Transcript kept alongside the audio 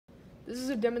This is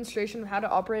a demonstration of how to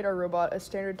operate our robot, a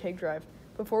standard take drive.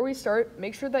 Before we start,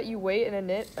 make sure that you wait and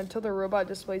init until the robot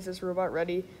displays this robot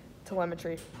ready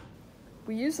telemetry.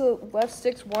 We use the left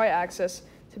stick's y-axis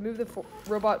to move the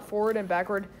robot forward and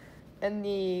backward, and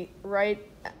the right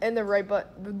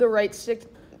stick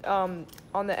on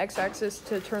the x-axis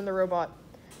to turn the robot.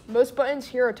 Most buttons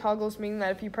here are toggles, meaning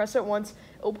that if you press it once,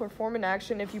 it will perform an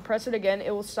action. If you press it again,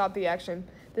 it will stop the action.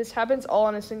 This happens all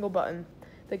on a single button.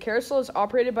 The carousel is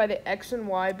operated by the X and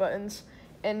Y buttons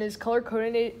and is color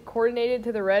coordinated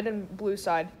to the red and blue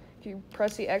side. If you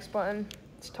press the X button,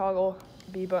 it's toggle,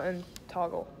 B button,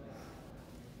 toggle.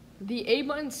 The A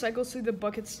button cycles through the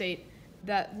bucket state,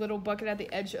 that little bucket at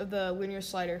the edge of the linear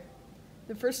slider.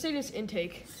 The first state is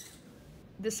intake.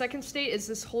 The second state is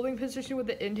this holding position with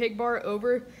the intake bar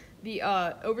over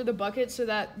the bucket so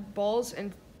that balls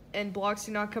and blocks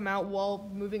do not come out while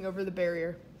moving over the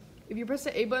barrier. If you press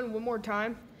the A button one more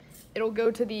time, it'll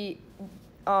go to the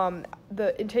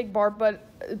intake bar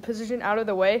position out of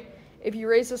the way. If you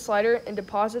raise the slider and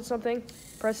deposit something,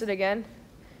 press it again.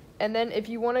 And then if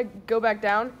you want to go back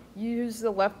down, you use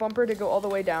the left bumper to go all the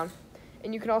way down.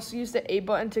 And you can also use the A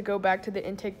button to go back to the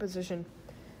intake position.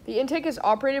 The intake is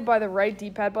operated by the right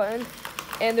D-pad button,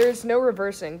 and there is no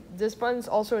reversing. This button is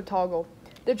also a toggle.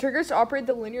 The triggers operate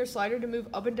the linear slider to move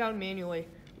up and down manually.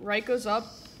 Right goes up,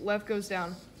 left goes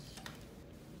down.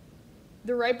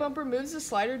 The right bumper moves the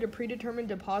slider to predetermined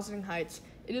depositing heights.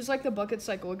 It is like the bucket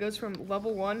cycle. It goes from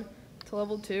level 1 to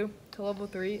level 2 to level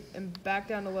 3 and back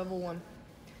down to level 1.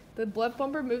 The left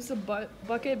bumper moves the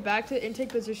bucket back to intake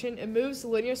position and moves the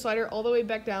linear slider all the way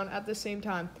back down at the same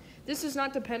time. This does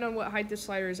not depend on what height the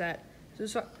slider is at.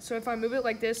 So if I move it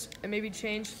like this and maybe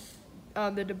change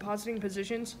the depositing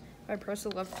positions, if I press the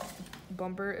left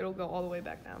bumper, it'll go all the way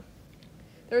back down.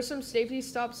 There are some safety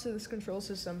stops to this control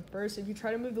system. First, if you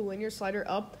try to move the linear slider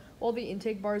up while the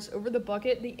intake bar is over the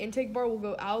bucket, the intake bar will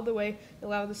go out of the way and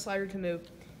allow the slider to move.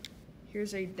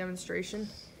 Here's a demonstration.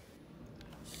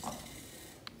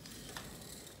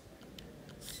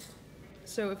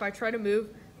 So if I try to move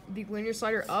the linear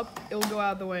slider up, it will go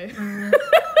out of the way.